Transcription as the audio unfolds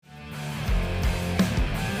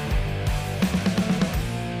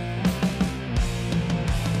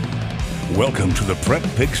Welcome to the Prep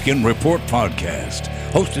Pigskin Report podcast,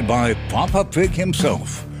 hosted by Papa Pig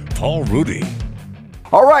himself, Paul Rudy.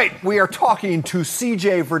 All right, we are talking to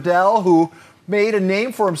C.J. Verdell, who made a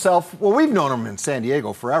name for himself. Well, we've known him in San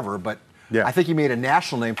Diego forever, but I think he made a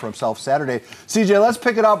national name for himself Saturday. C.J., let's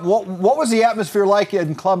pick it up. What was the atmosphere like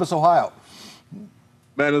in Columbus, Ohio?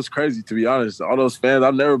 Man, it was crazy, to be honest. All those fans,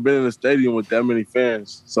 I've never been in a stadium with that many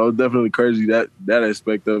fans, so it's definitely crazy, that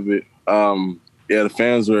aspect of it. The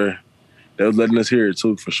fans they was letting us hear it,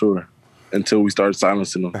 too, for sure, until we started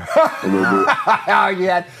silencing them a little bit.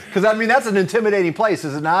 Yeah, because, I mean, that's an intimidating place,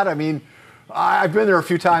 is it not? I mean, I've been there a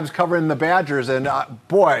few times covering the Badgers, and,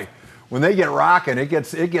 boy, when they get rocking, it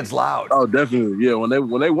gets loud. Oh, definitely, yeah. When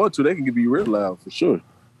they want to, they can be real loud, for sure.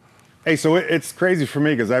 Hey, so it's crazy for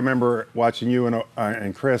me because I remember watching you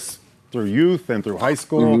and Chris through youth and through high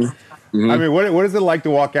school. Mm-hmm. I mean, what is it like to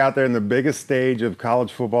walk out there in the biggest stage of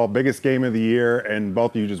college football, biggest game of the year, and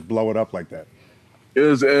both of you just blow it up like that? It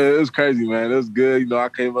was crazy, man. It was good. You know, I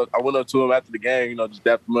went up to him after the game, you know, just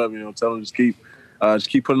dapped him up, you know, tell him just keep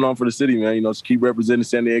putting on for the city, man. You know, just keep representing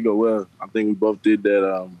San Diego well. I think we both did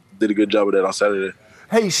that, did a good job of that on Saturday.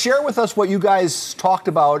 Hey, share with us what you guys talked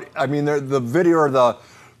about. I mean, the video or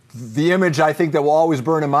the image I think that will always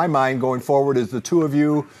burn in my mind going forward is the two of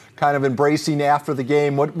you kind of embracing after the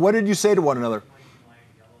game. What did you say to one another?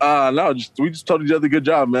 No, we just told each other good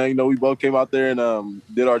job, man. You know, we both came out there and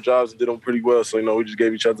did our jobs and did them pretty well. So, you know, we just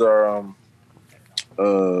gave each other our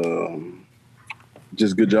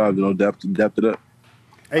just good job, you know, dapped it up.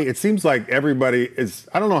 Hey, it seems like everybody is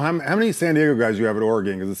 – I don't know how many San Diego guys you have at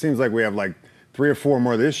Oregon, because it seems like we have like 3 or 4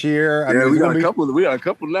 more this year. We got a couple. We got a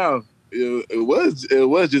couple now. It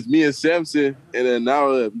was just me and Samson, and then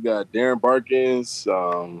now we got Darren Barkins,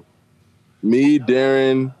 me,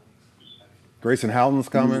 Darren, Grayson Howland's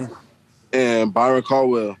coming, and Byron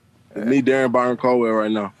Caldwell. Me, Darren, Byron Caldwell right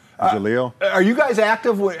now. Jaleel. Are you guys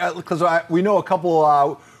active? Because we know a couple.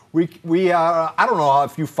 I don't know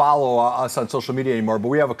if you follow us on social media anymore, but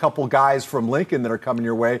we have a couple guys from Lincoln that are coming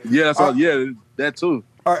your way. Yeah, that too.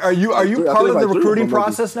 Are you part of the recruiting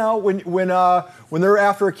process now? When they're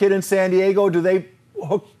after a kid in San Diego, do they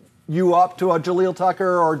hook you up to a Jaleel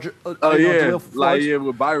Tucker or?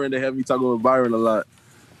 With Byron, they have me talking with Byron a lot.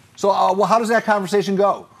 So, how does that conversation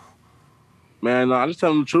go? Man, I just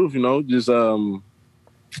tell them the truth, you know. Just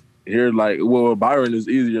here, Byron is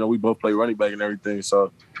easy. You know, we both play running back and everything,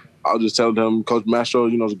 so I'll just tell them, Coach Mastro,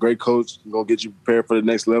 you know, is a great coach. Gonna get you prepared for the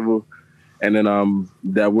next level. And then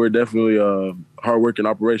that we're definitely a hard-working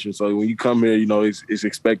operation. So when you come here, you know, it's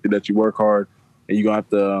expected that you work hard, and you're going to have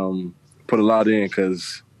to put a lot in,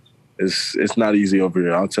 because it's not easy over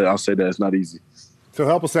here. I'll say that it's not easy. So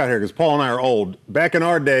help us out here, because Paul and I are old. Back in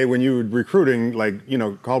our day when you were recruiting, like, you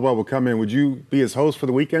know, Caldwell would come in, would you be his host for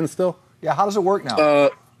the weekend still? Yeah, how does it work now?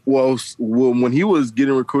 Well, when he was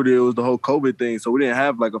getting recruited, it was the whole COVID thing, so we didn't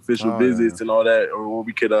have, like, official visits and all that, or where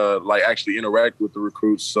we could, actually interact with the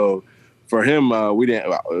recruits. So for him, we didn't.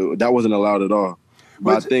 That wasn't allowed at all.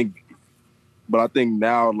 But I think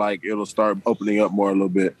now, like, it'll start opening up more a little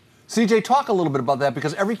bit. CJ, talk a little bit about that,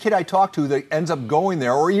 because every kid I talk to that ends up going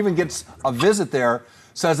there or even gets a visit there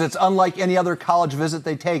says it's unlike any other college visit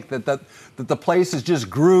they take. That the place is just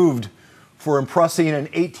grooved for impressing an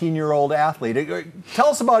 18-year-old athlete. Tell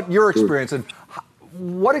us about your experience and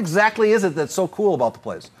what exactly is it that's so cool about the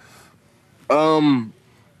place? Well,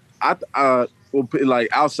 like,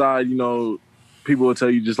 outside, you know, people will tell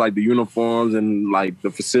you just like the uniforms and like the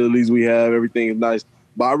facilities we have, everything is nice.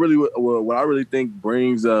 But what I really think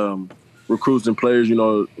brings recruits and players, you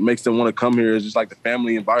know, makes them want to come here is just like the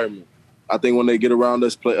family environment. I think when they get around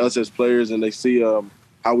us as players and they see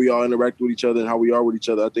how we all interact with each other and how we are with each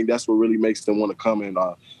other, I think that's what really makes them want to come and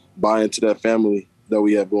buy into that family that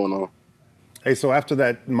we have going on. Hey, so after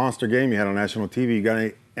that monster game you had on national TV, you got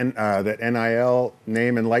any that NIL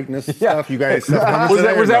name and likeness stuff? You guys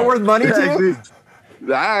was that worth money to you?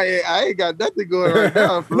 I ain't got nothing going right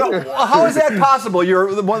now. No, how is that possible? You're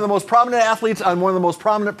one of the most prominent athletes on one of the most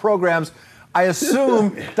prominent programs. I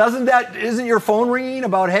assume isn't your phone ringing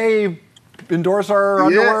about, hey, endorse our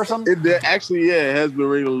underwear or something? It has been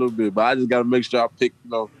ringing a little bit, but I just got to make sure I pick,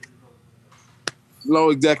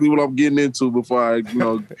 know exactly what I'm getting into before I,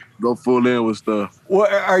 go full in with stuff. Well,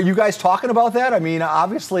 are you guys talking about that? I mean,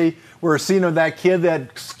 obviously, we're seeing of that kid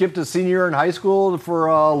that skipped a senior year in high school for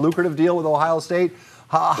a lucrative deal with Ohio State.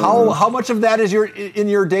 How much of that is in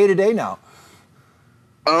your day-to-day now?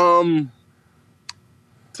 To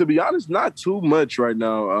be honest, not too much right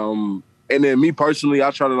now. And then me personally,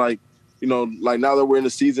 I try to like now that we're in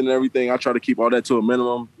the season and everything, I try to keep all that to a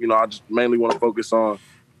minimum. I just mainly want to focus on,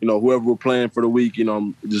 whoever we're playing for the week,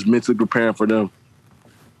 I'm just mentally preparing for them.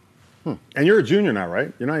 And you're a junior now,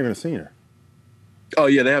 right? You're not even a senior. Oh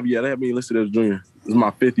yeah, they have me listed as junior. This is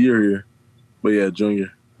my 5th year here, but yeah,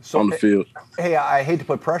 junior on the field. Hey, I hate to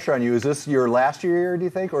put pressure on you. Is this your last year here, do you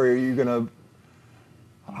think, or are you gonna?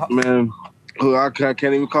 Man, I can't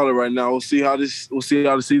even call it right now. We'll see how the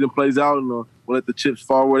season plays out, and we'll let the chips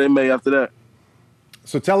fall where they may after that.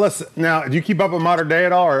 So tell us now, do you keep up with Mater Dei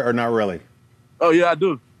at all, or not really? Oh yeah, I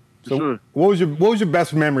do. So sure. What was your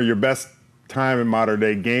best memory, your best time in Mater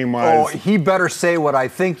Dei, game-wise? Oh, he better say what I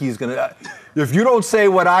think he's gonna. If you don't say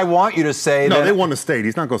what I want you to say, no, then, they won the state.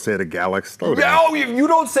 He's not going to say the Galax. Oh, if you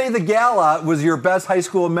don't say the gala was your best high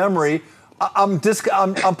school memory, I'm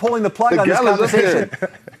pulling the plug on this conversation.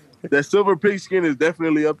 That silver pigskin is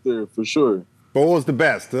definitely up there for sure. But what was the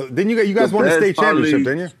best? Didn't you guys won the state championship,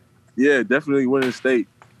 didn't you? Yeah, definitely winning state.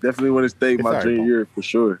 Definitely winning state my junior year for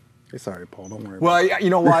sure. It's all right, Paul. Don't worry. Well, you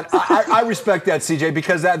know what? I respect that, CJ,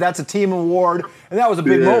 because that's a team award, and that was a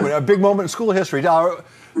big moment in school history. Now,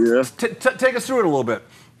 take us through it a little bit.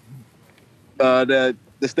 The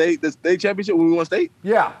state championship when we won state.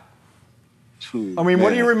 Yeah. I mean,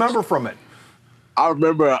 what do you remember from it? I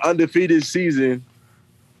remember an undefeated season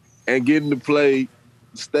and getting to play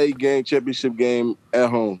state game, championship game at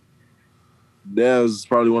home. That was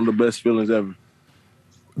probably one of the best feelings ever.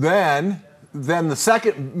 Then the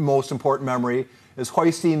second most important memory is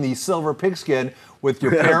hoisting the silver pigskin with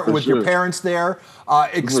your your parents there.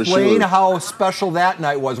 Explain how special that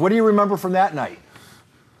night was. What do you remember from that night?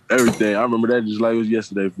 Everything. I remember that just like it was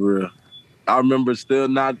yesterday, for real. I remember still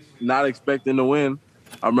not expecting to win.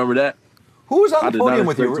 I rember that. Who was on the podium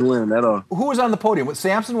with you? To win at all. Who was on the podium? What,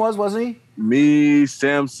 Samson wasn't he? Me,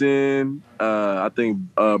 Samson, I think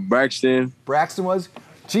Braxton. Braxton was?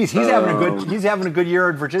 Jeez, he's having a good year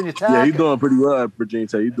at Virginia Tech. Yeah, he's doing pretty well at Virginia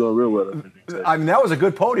Tech. He's doing real well at Virginia Tech. I mean, that was a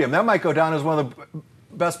good podium. That might go down as one of the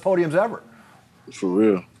best podiums ever. For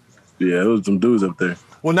real. Yeah, there was some dudes up there.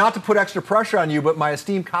 Well, not to put extra pressure on you, but my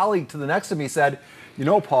esteemed colleague to the next to me said, you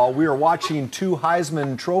know, Paul, we were watching 2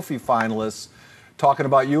 Heisman Trophy finalists talking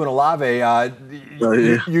about you and Olave.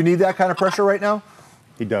 You need that kind of pressure right now?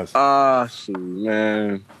 He does. Shoot,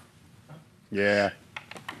 man. Yeah.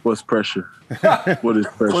 What's pressure? What is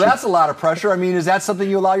pressure? Well, that's a lot of pressure. I mean, is that something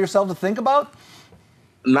you allow yourself to think about?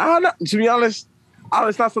 Nah, to be honest,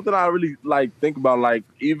 it's not something I really think about. Like,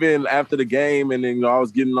 even after the game, and then I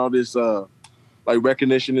was getting all this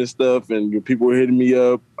recognition and stuff, and people were hitting me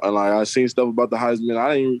up, and I seen stuff about the Heisman.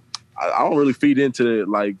 I don't really feed into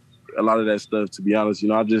a lot of that stuff, to be honest.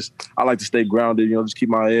 I like to stay grounded. Just keep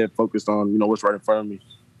my head focused on what's right in front of me.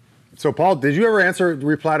 So, Paul, did you ever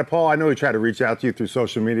reply to Paul? I know he tried to reach out to you through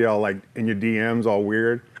social media, all in your DMs, all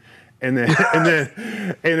weird. And then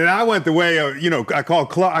I went the way of, I called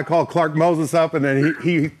Clark Moses up, and then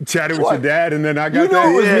he chatted with your dad, and then I got it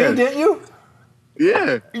was me, didn't you?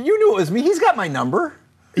 Yeah. You knew it was me. He's got my number.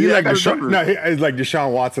 He's like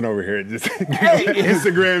Deshaun Watson over here. Just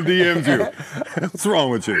Instagram DMs you. What's wrong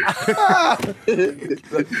with you?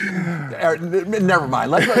 Never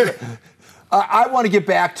mind. I want to get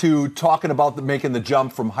back to talking about making the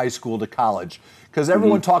jump from high school to college, because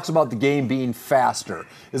everyone talks about the game being faster.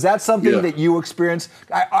 Is that something that you experience?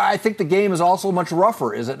 I think the game is also much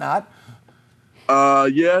rougher, is it not?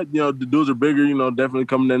 Yeah, the dudes are bigger, definitely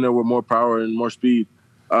coming in there with more power and more speed.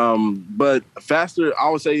 But faster, I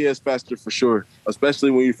would say yes, faster for sure,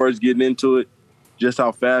 especially when you're first getting into it, just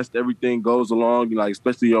how fast everything goes along,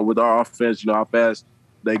 especially with our offense, how fast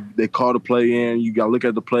they call the play in. You got to look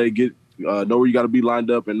at the play, know where you got to be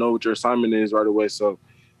lined up, and know what your assignment is right away. So,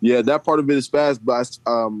 yeah, that part of it is fast. But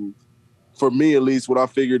for me, at least, what I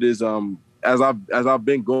figured is as I've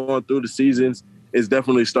been going through the seasons, it's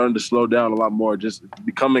definitely starting to slow down a lot more. Just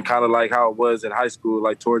becoming kind of like how it was in high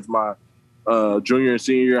school, towards my junior and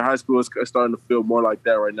senior year in high school. It's starting to feel more like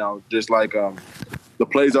that right now. Just the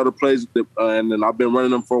plays are the plays, and then I've been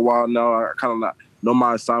running them for a while now. I kind of know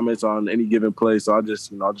my assignments on any given play, so I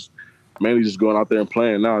just mainly just going out there and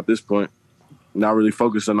playing now at this point. Not really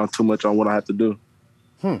focusing on too much on what I have to do.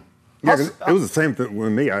 Yeah, 'cause it was the same thing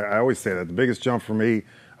with me. I always say that. The biggest jump for me,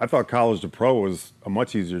 I thought college to pro was a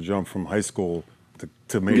much easier jump from high school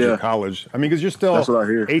to major college. I mean, because you're still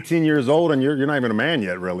 18 years old and you're not even a man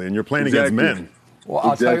yet, really, and you're playing against men. Well,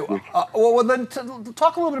 I'll tell you. Well, then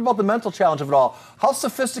talk a little bit about the mental challenge of it all. How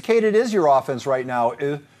sophisticated is your offense right now?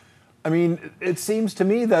 I mean, it seems to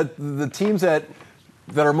me that the teams that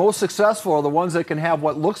are most successful are the ones that can have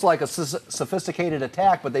what looks like a sophisticated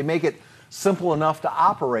attack, but they make it simple enough to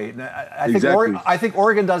operate. And I think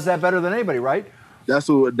Oregon does that better than anybody, right? I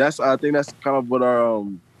think that's kind of what our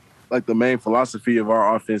the main philosophy of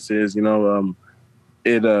our offense is.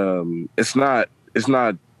 It's not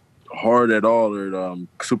hard at all or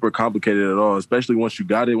super complicated at all. Especially once you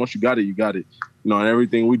got it. Once you got it, you got it. You know, and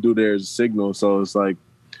everything we do there is a signal. So it's like,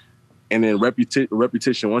 and then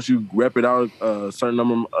repetition. Once you rep it out a certain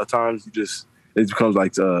number of times, it becomes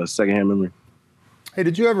like secondhand memory. Hey,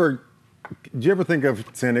 did you ever think of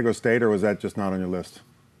San Diego State, or was that just not on your list?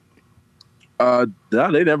 No,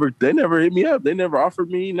 they never hit me up. They never offered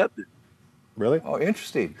me nothing. Really? Oh,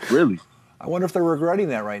 interesting. Really? I wonder if they're regretting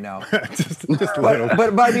that right now. just a little.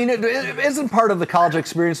 But I mean, it isn't part of the college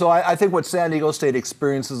experience. So I think what San Diego State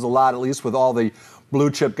experiences a lot, at least with all the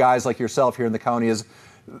blue chip guys like yourself here in the county, is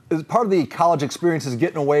part of the college experience is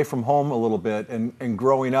getting away from home a little bit and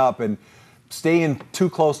growing up, and staying too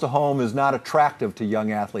close to home is not attractive to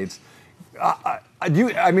young athletes. Do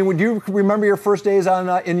you remember your first days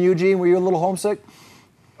in Eugene? Were you a little homesick?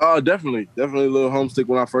 Definitely a little homesick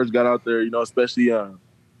when I first got out there. You know, especially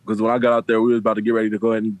because when I got out there, we was about to get ready to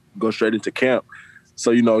go ahead and go straight into camp.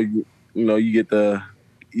 So you get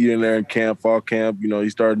you're in there in camp, fall camp. You know, you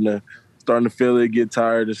starting to feel it, get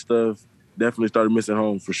tired and stuff. Definitely started missing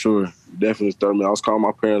home for sure. Definitely started. I was calling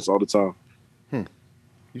my parents all the time.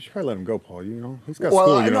 You should probably let him go, Paul. You know, he's got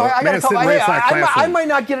school. You know, I might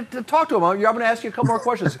not get to talk to him. I'm going to ask you a couple more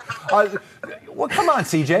questions. Well, come on,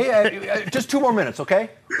 CJ. Just 2 more minutes,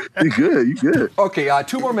 okay? You good. Okay,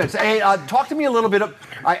 2 more minutes. Hey, talk to me a little bit of.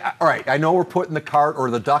 All right, I know we're putting the cart or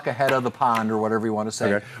the duck ahead of the pond or whatever you want to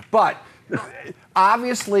say, but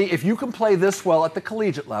obviously, if you can play this well at the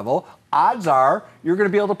collegiate level, odds are you're going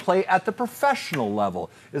to be able to play at the professional level.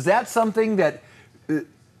 Is that something that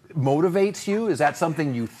motivates you? Is that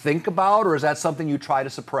something you think about, or is that something you try to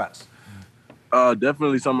suppress?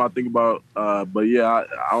 Definitely something I think about. But yeah,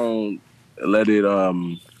 I don't let it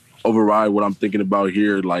override what I'm thinking about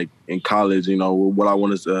here, like in college, you know, what I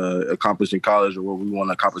want to accomplish in college or what we want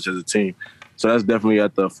to accomplish as a team. So that's definitely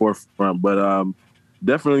at the forefront. But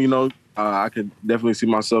definitely, you know, I could definitely see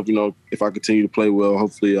myself, you know, if I continue to play well,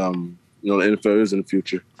 hopefully, you know, the NFL is in the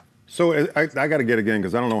future. So I got to get again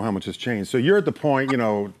because I don't know how much has changed. So you're at the point, you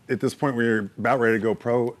know, at this point where you're about ready to go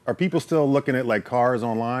pro. Are people still looking at like cars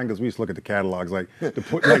online? Because we used to look at the catalogs, like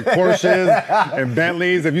Porsches and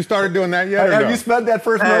Bentleys. Have you started doing that yet? Have you spent that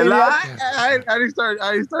first million yet? I didn't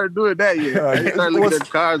start doing that yet. I didn't start looking at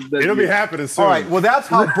cars. It'll be happening soon. All right. Well, that's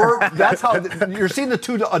how Bert. That's how you're seeing the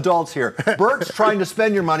two adults here. Bert's trying to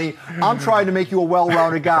spend your money. I'm trying to make you a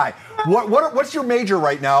well-rounded guy. What's your major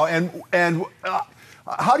right now? And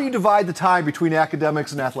how do you divide the time between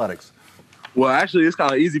academics and athletics? Well, actually, it's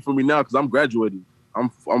kind of easy for me now because I'm graduating. I'm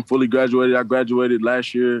fully graduated. I graduated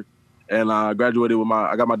last year, and I graduated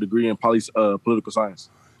I got my degree in political science.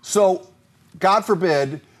 So, God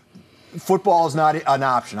forbid, football is not an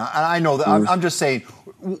option. I know that. I'm just saying,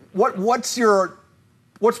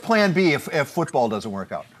 what's plan B if football doesn't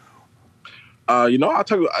work out? You know,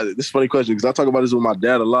 this is a funny question because I talk about this with my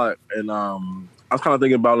dad a lot, and I was kind of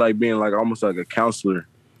thinking about like being like almost like a counselor,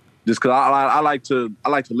 just because I like to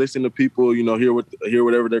listen to people, you know, hear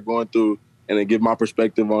whatever they're going through, and then give my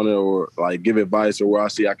perspective on it, or like give advice or where I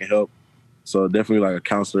see I can help. So definitely like a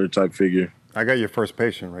counselor type figure. I got your first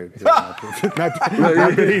patient right here. not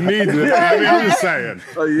that he needs it. I mean, I'm just saying.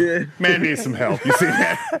 Oh yeah, man needs some help. You see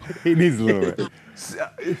that? He needs a little bit.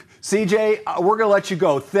 CJ, we're gonna let you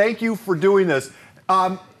go. Thank you for doing this.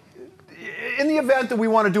 In the event that we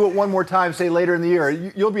want to do it one more time, say later in the year,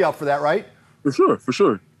 you'll be up for that, right? For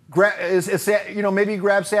sure. Maybe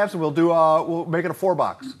grab Samson. We'll make it a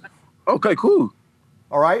 4-box. Okay, cool.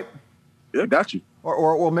 All right. Yeah, got you.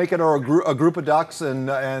 Or we'll make it a group of ducks and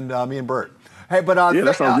me and Bert. Hey, but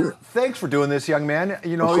that sounds good. Thanks for doing this, young man.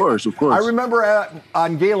 You know, of course. I remember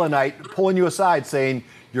on gala night pulling you aside saying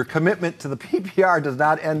your commitment to the PPR does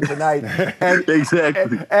not end tonight. And,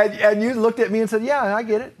 exactly. And you looked at me and said, "Yeah, I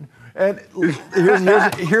get it." And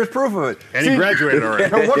here's proof of it. And he graduated already.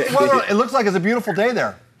 It looks like it's a beautiful day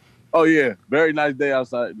there. Oh yeah, very nice day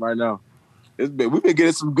outside right now. We've been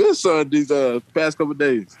getting some good sun these past couple of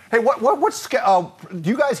days. Hey, what's do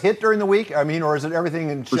you guys hit during the week? I mean, or is it everything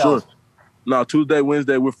in shells? For sure. No, Tuesday,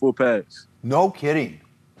 Wednesday we're full pass. No kidding.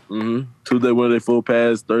 Mm-hmm. Tuesday, Wednesday full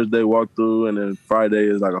pass. Thursday walkthrough, and then Friday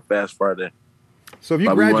is like a fast Friday. So if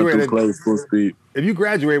you graduated, full speed. If you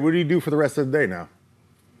graduate, what do you do for the rest of the day now?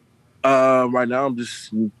 Right now I'm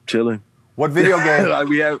just chilling. What video game? Like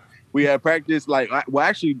we have practice.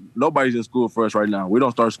 Actually, nobody's in school for us right now. We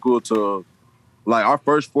don't start school till like our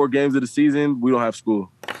first 4 games of the season. We don't have school.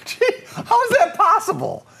 Gee, how is that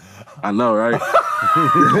possible? I know, right?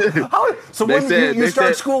 So when you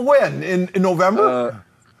start school when? In November?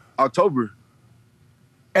 October.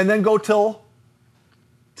 And then go till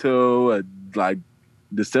like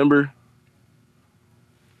December.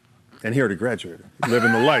 And he already graduated.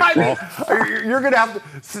 Living the life, I mean, Paul. you're going to have to,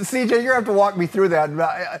 CJ, you're going to have to walk me through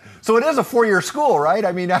that. So it is a 4-year school, right?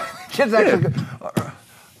 I mean, kids actually.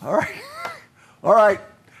 All right. All right.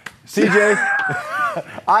 CJ,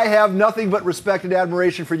 I have nothing but respect and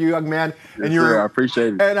admiration for you, young man. And I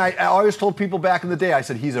appreciate it. And I always told people back in the day, I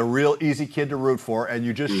said, he's a real easy kid to root for, and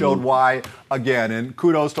you just showed why again. And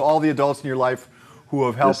kudos to all the adults in your life who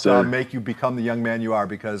have helped make you become the young man you are,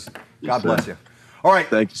 because God bless you. All right.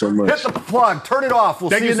 Thank you so much. Hit the plug. Turn it off.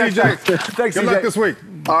 We'll see you next time. Thanks, Good CJ. luck this week.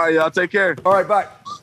 All right, y'all. Take care. All right, bye.